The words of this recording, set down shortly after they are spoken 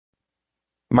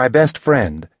My best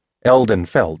friend, Eldon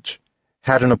Felch,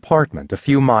 had an apartment a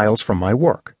few miles from my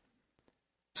work.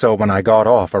 So when I got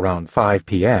off around 5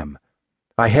 p.m.,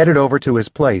 I headed over to his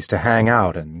place to hang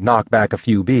out and knock back a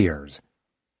few beers.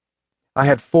 I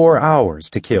had 4 hours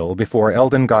to kill before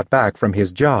Eldon got back from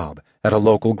his job at a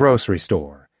local grocery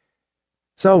store.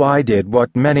 So I did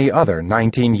what many other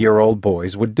 19-year-old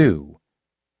boys would do.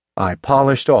 I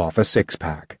polished off a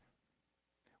six-pack.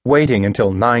 Waiting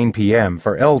until 9 p.m.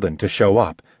 for Eldon to show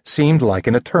up seemed like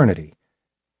an eternity.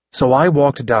 So I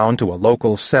walked down to a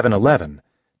local 7-Eleven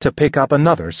to pick up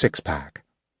another six-pack.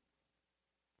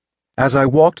 As I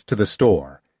walked to the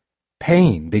store,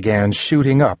 pain began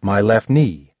shooting up my left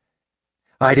knee.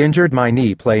 I'd injured my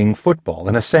knee playing football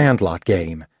in a sandlot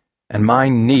game, and my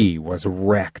knee was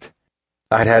wrecked.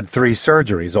 I'd had 3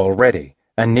 surgeries already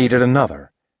and needed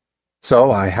another,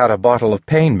 so I had a bottle of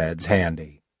pain meds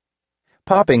handy.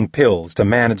 Popping pills to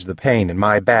manage the pain in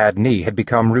my bad knee had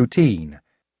become routine.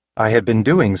 I had been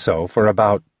doing so for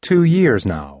about 2 years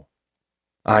now.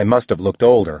 I must have looked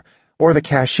older, or the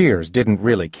cashiers didn't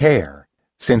really care,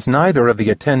 since neither of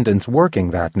the attendants working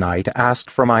that night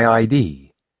asked for my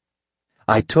ID.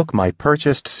 I took my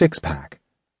purchased six-pack,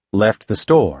 left the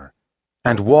store,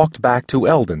 and walked back to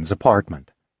Eldon's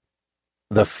apartment.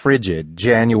 The frigid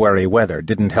January weather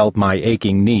didn't help my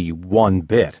aching knee one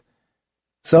bit.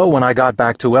 So when I got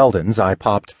back to Eldon's, I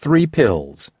popped 3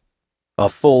 pills, a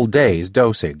full day's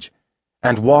dosage,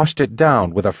 and washed it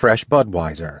down with a fresh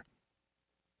Budweiser.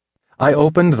 I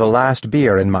opened the last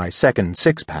beer in my second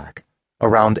six-pack,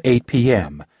 around 8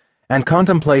 p.m., and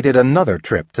contemplated another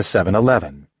trip to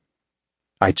 7-Eleven.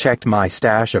 I checked my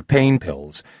stash of pain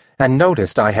pills and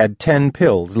noticed I had 10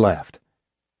 pills left.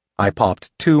 I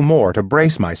popped 2 more to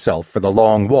brace myself for the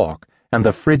long walk and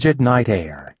the frigid night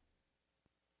air.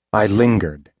 I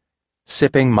lingered,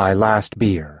 sipping my last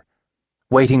beer,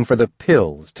 waiting for the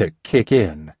pills to kick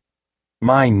in.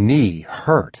 My knee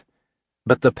hurt,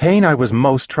 but the pain I was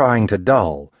most trying to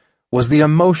dull was the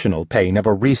emotional pain of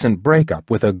a recent breakup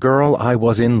with a girl I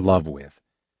was in love with.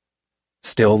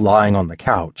 Still lying on the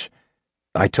couch,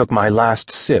 I took my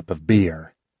last sip of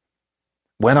beer.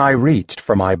 When I reached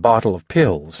for my bottle of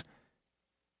pills,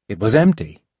 it was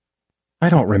empty. I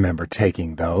don't remember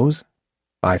taking those,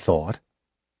 I thought.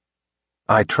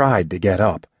 I tried to get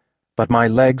up, but my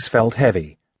legs felt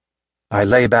heavy. I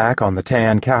lay back on the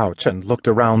tan couch and looked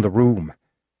around the room.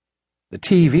 The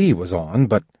TV was on,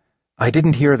 but I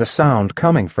didn't hear the sound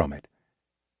coming from it.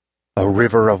 A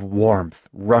river of warmth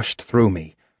rushed through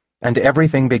me, and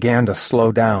everything began to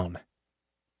slow down.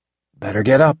 Better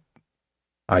get up,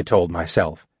 I told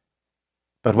myself.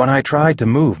 But when I tried to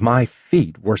move, my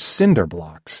feet were cinder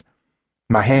blocks.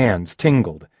 My hands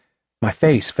tingled, my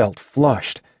face felt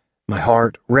flushed, my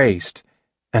heart raced,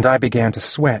 and I began to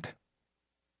sweat.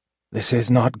 This is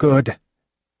not good,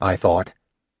 I thought.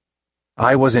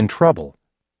 I was in trouble,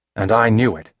 and I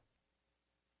knew it.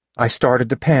 I started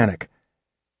to panic.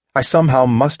 I somehow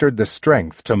mustered the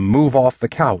strength to move off the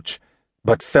couch,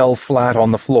 but fell flat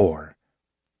on the floor.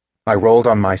 I rolled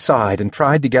on my side and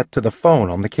tried to get to the phone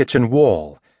on the kitchen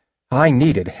wall. I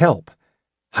needed help.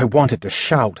 I wanted to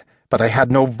shout, but I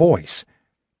had no voice.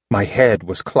 My head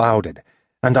was clouded,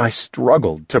 and I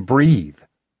struggled to breathe.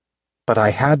 But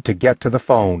I had to get to the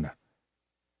phone.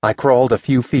 I crawled a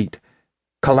few feet,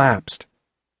 collapsed,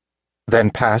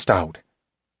 then passed out.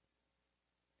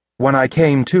 When I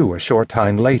came to a short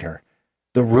time later,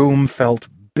 the room felt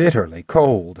bitterly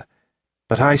cold,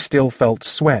 but I still felt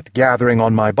sweat gathering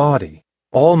on my body.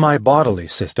 All my bodily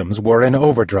systems were in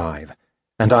overdrive,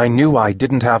 and I knew I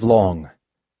didn't have long.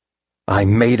 I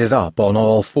made it up on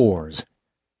all fours,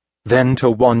 then to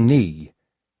one knee,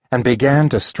 and began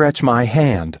to stretch my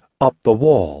hand up the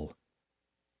wall.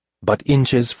 But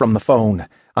inches from the phone,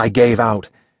 I gave out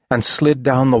and slid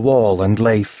down the wall and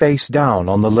lay face down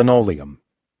on the linoleum.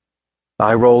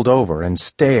 I rolled over and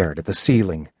stared at the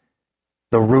ceiling.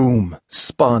 The room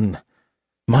spun.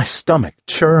 My stomach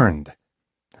churned.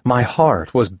 My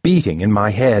heart was beating in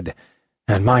my head,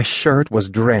 and my shirt was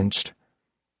drenched.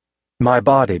 My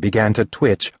body began to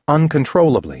twitch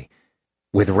uncontrollably.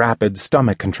 With rapid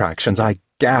stomach contractions, I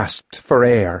gasped for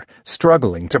air,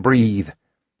 struggling to breathe.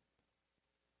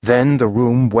 Then the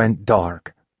room went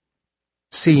dark.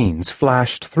 Scenes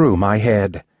flashed through my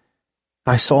head.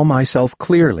 I saw myself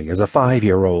clearly as a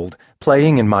 5-year-old,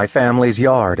 playing in my family's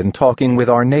yard and talking with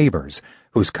our neighbors,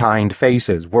 whose kind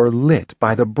faces were lit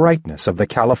by the brightness of the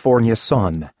California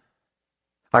sun.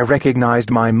 I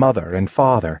recognized my mother and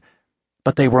father,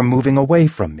 but they were moving away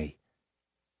from me,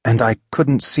 and I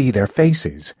couldn't see their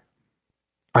faces.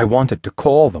 I wanted to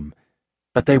call them,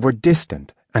 but they were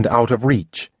distant and out of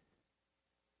reach.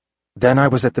 Then I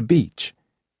was at the beach,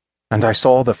 and I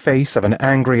saw the face of an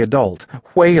angry adult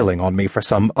wailing on me for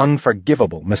some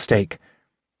unforgivable mistake.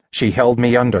 She held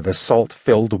me under the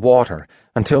salt-filled water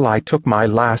until I took my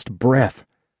last breath.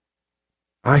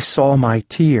 I saw my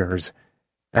tears,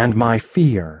 and my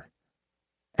fear,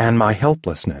 and my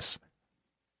helplessness.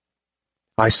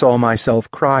 I saw myself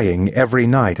crying every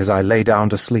night as I lay down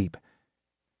to sleep.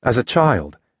 As a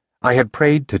child, I had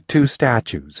prayed to two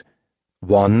statues,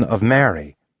 one of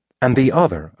Mary and the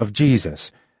other of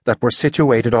Jesus, that were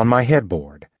situated on my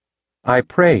headboard. I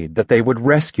prayed that they would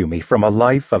rescue me from a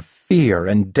life of fear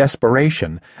and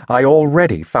desperation I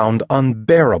already found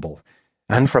unbearable,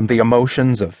 and from the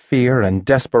emotions of fear and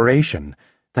desperation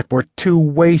that were too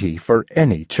weighty for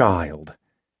any child.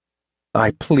 I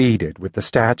pleaded with the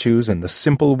statues in the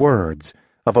simple words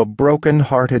of a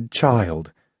broken-hearted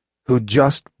child who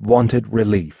just wanted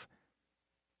relief.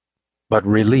 But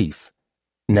relief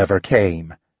never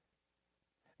came.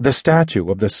 The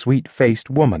statue of the sweet-faced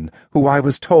woman who I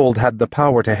was told had the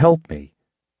power to help me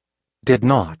did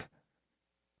not.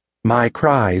 My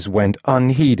cries went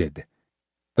unheeded.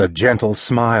 The gentle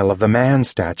smile of the man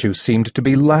statue seemed to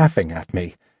be laughing at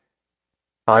me.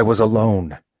 I was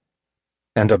alone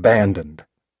and abandoned.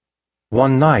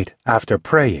 One night, after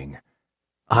praying,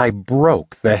 I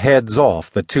broke the heads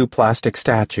off the two plastic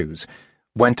statues,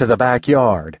 went to the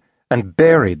backyard, and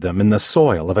buried them in the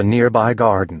soil of a nearby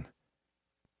garden.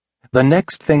 The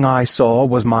next thing I saw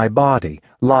was my body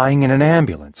lying in an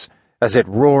ambulance as it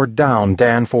roared down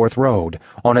Danforth Road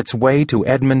on its way to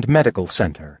Edmond Medical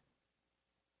Center.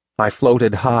 I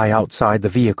floated high outside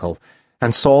the vehicle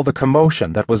and saw the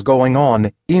commotion that was going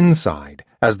on inside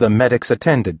as the medics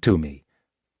attended to me.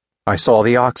 I saw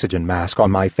the oxygen mask on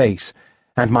my face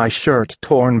and my shirt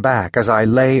torn back as I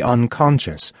lay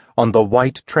unconscious on the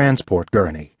white transport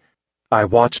gurney. I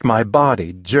watched my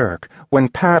body jerk when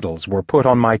paddles were put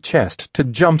on my chest to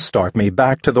jumpstart me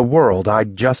back to the world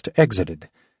I'd just exited.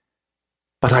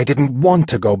 But I didn't want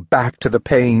to go back to the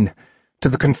pain, to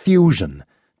the confusion,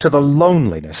 to the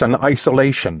loneliness and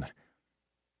isolation.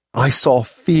 I saw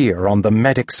fear on the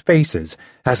medics' faces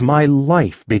as my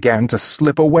life began to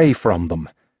slip away from them.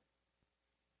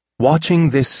 Watching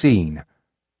this scene,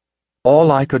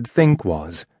 all I could think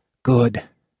was, "Good.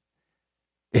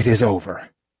 It is over."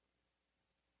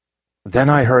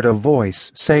 Then I heard a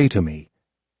voice say to me,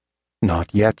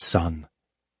 "Not yet, son.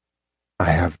 I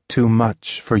have too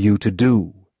much for you to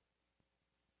do."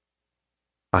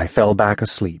 I fell back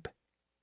asleep.